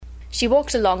She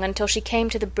walked along until she came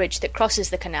to the bridge that crosses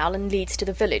the canal and leads to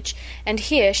the village, and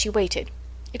here she waited.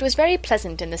 It was very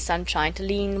pleasant in the sunshine to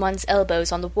lean one's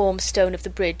elbows on the warm stone of the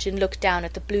bridge and look down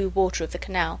at the blue water of the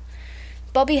canal.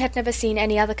 Bobby had never seen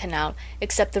any other canal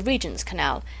except the Regent's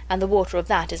Canal, and the water of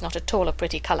that is not at all a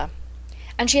pretty colour.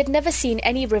 And she had never seen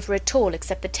any river at all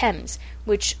except the Thames,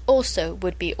 which also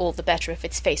would be all the better if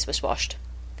its face was washed.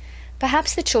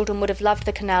 Perhaps the children would have loved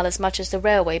the canal as much as the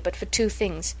railway but for two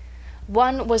things.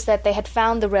 One was that they had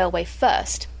found the railway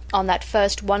first, on that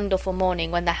first wonderful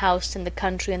morning when the house and the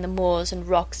country and the moors and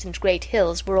rocks and great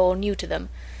hills were all new to them.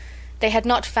 They had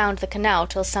not found the canal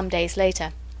till some days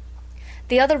later.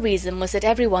 The other reason was that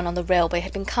everyone on the railway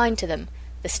had been kind to them,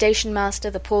 the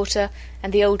station-master, the porter,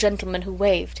 and the old gentleman who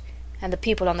waved, and the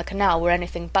people on the canal were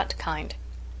anything but kind.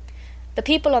 The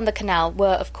people on the canal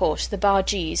were, of course, the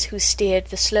bargees who steered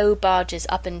the slow barges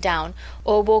up and down,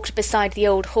 or walked beside the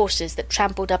old horses that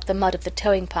trampled up the mud of the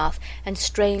towing path and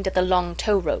strained at the long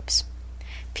tow ropes.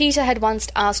 Peter had once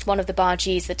asked one of the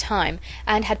bargees the time,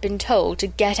 and had been told to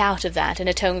get out of that in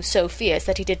a tone so fierce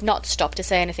that he did not stop to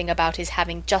say anything about his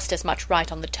having just as much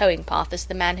right on the towing path as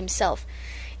the man himself.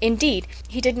 Indeed,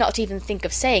 he did not even think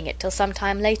of saying it till some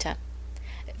time later.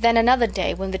 Then another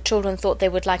day, when the children thought they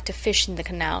would like to fish in the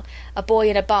canal, a boy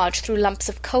in a barge threw lumps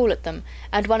of coal at them,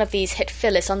 and one of these hit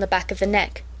Phyllis on the back of the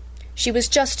neck. She was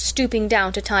just stooping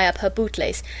down to tie up her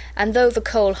bootlace, and though the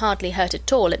coal hardly hurt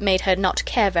at all, it made her not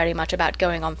care very much about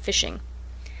going on fishing.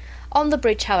 On the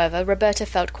bridge, however, Roberta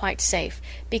felt quite safe,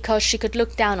 because she could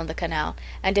look down on the canal,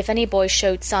 and if any boy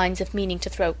showed signs of meaning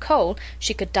to throw coal,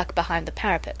 she could duck behind the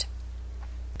parapet.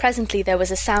 Presently there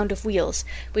was a sound of wheels,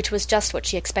 which was just what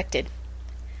she expected.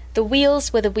 The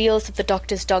wheels were the wheels of the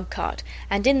doctor's dog-cart,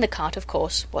 and in the cart, of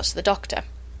course, was the doctor.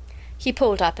 He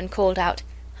pulled up and called out,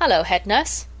 "Hello, head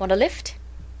nurse. Want a lift?"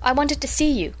 "I wanted to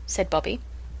see you," said Bobby.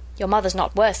 "Your mother's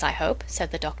not worse, I hope,"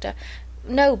 said the doctor.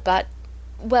 "No, but—"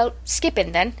 "Well, skip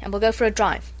in, then, and we'll go for a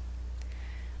drive."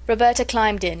 Roberta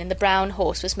climbed in, and the brown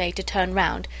horse was made to turn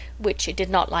round, which it did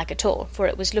not like at all, for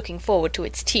it was looking forward to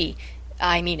its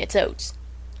its oats.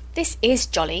 "This is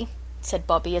jolly," said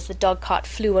Bobby, as the dog-cart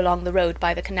flew along the road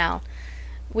by the canal.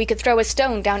 "We could throw a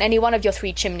stone down any one of your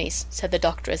 3 chimneys," said the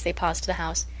doctor as they passed the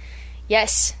house.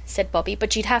 "Yes," said Bobby,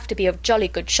 "but you'd have to be a jolly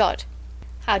good shot."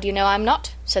 "How do you know I'm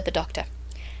not?" said the doctor.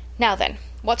 "Now then,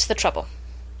 what's the trouble?"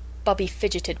 Bobby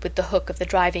fidgeted with the hook of the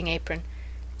driving apron.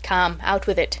 "Come, out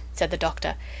with it," said the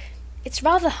doctor. "It's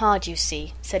rather hard, you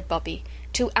see," said Bobby,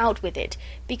 "to out with it,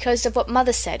 because of what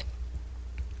Mother said."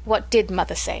 "What did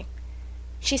Mother say?"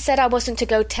 "She said I wasn't to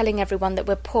go telling everyone that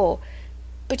we're poor.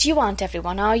 But you aren't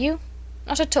everyone, are you?"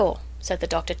 "Not at all," said the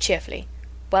doctor cheerfully.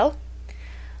 "Well?"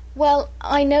 "Well,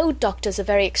 I know doctors are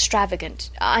very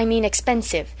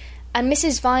expensive, and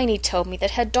Mrs. Viney told me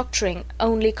that her doctoring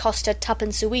only cost her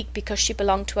 2pence a week because she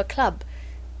belonged to a club."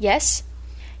 "Yes?"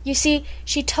 "You see,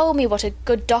 she told me what a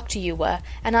good doctor you were,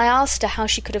 and I asked her how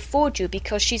she could afford you,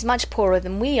 because she's much poorer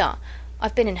than we are.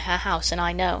 I've been in her house, and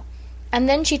I know. And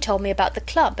then she told me about the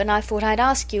club, and I thought I'd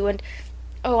ask you, and...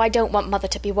 Oh, I don't want Mother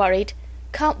to be worried.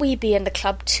 Can't we be in the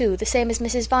club too, the same as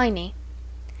Mrs. Viney?"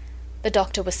 The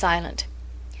doctor was silent.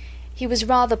 He was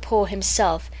rather poor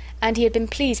himself, and he had been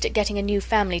pleased at getting a new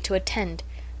family to attend,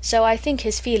 so I think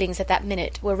his feelings at that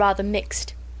minute were rather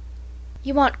mixed.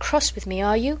 "You aren't cross with me,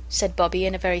 are you?" said Bobby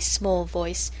in a very small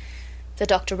voice. The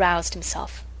doctor roused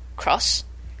himself. "Cross?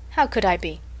 How could I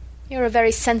be? You're a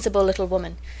very sensible little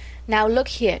woman. Now look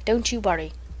here, don't you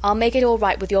worry. I'll make it all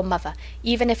right with your mother,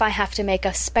 even if I have to make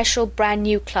a special brand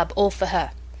new club all for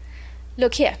her.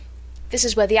 Look here, this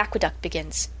is where the aqueduct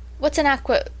begins." "What's an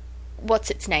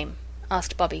what's its name?"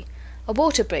 asked Bobby. "A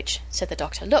water bridge," said the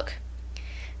doctor. "Look."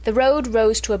 The road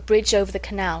rose to a bridge over the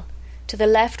canal. To the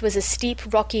left was a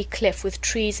steep rocky cliff with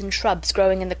trees and shrubs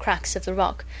growing in the cracks of the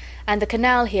rock, and the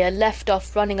canal here left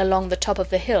off running along the top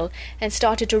of the hill and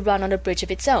started to run on a bridge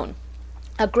of its own,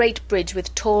 a great bridge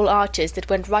with tall arches that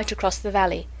went right across the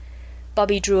valley.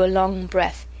 Bobby drew a long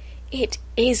breath. "It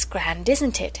is grand,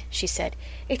 isn't it?" she said.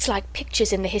 "It's like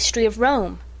pictures in the history of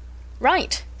Rome."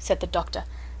 "Right," said the doctor.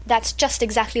 "That's just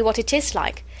exactly what it is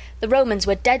like. The Romans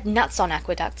were dead nuts on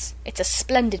aqueducts. It's a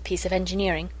splendid piece of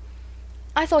engineering."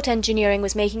 "I thought engineering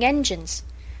was making engines."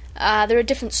 There are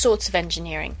different sorts of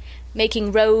engineering.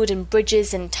 Making road and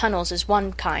bridges and tunnels is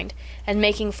one kind, and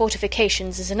making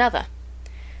fortifications is another.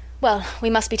 Well, we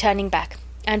must be turning back.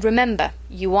 And remember,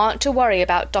 you aren't to worry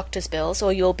about doctor's bills,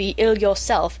 or you'll be ill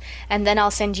yourself, and then I'll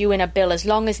send you in a bill as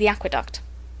long as the aqueduct."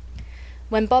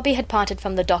 When Bobby had parted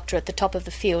from the doctor at the top of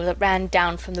the field that ran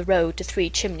down from the road to 3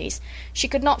 Chimneys, she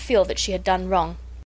could not feel that she had done wrong.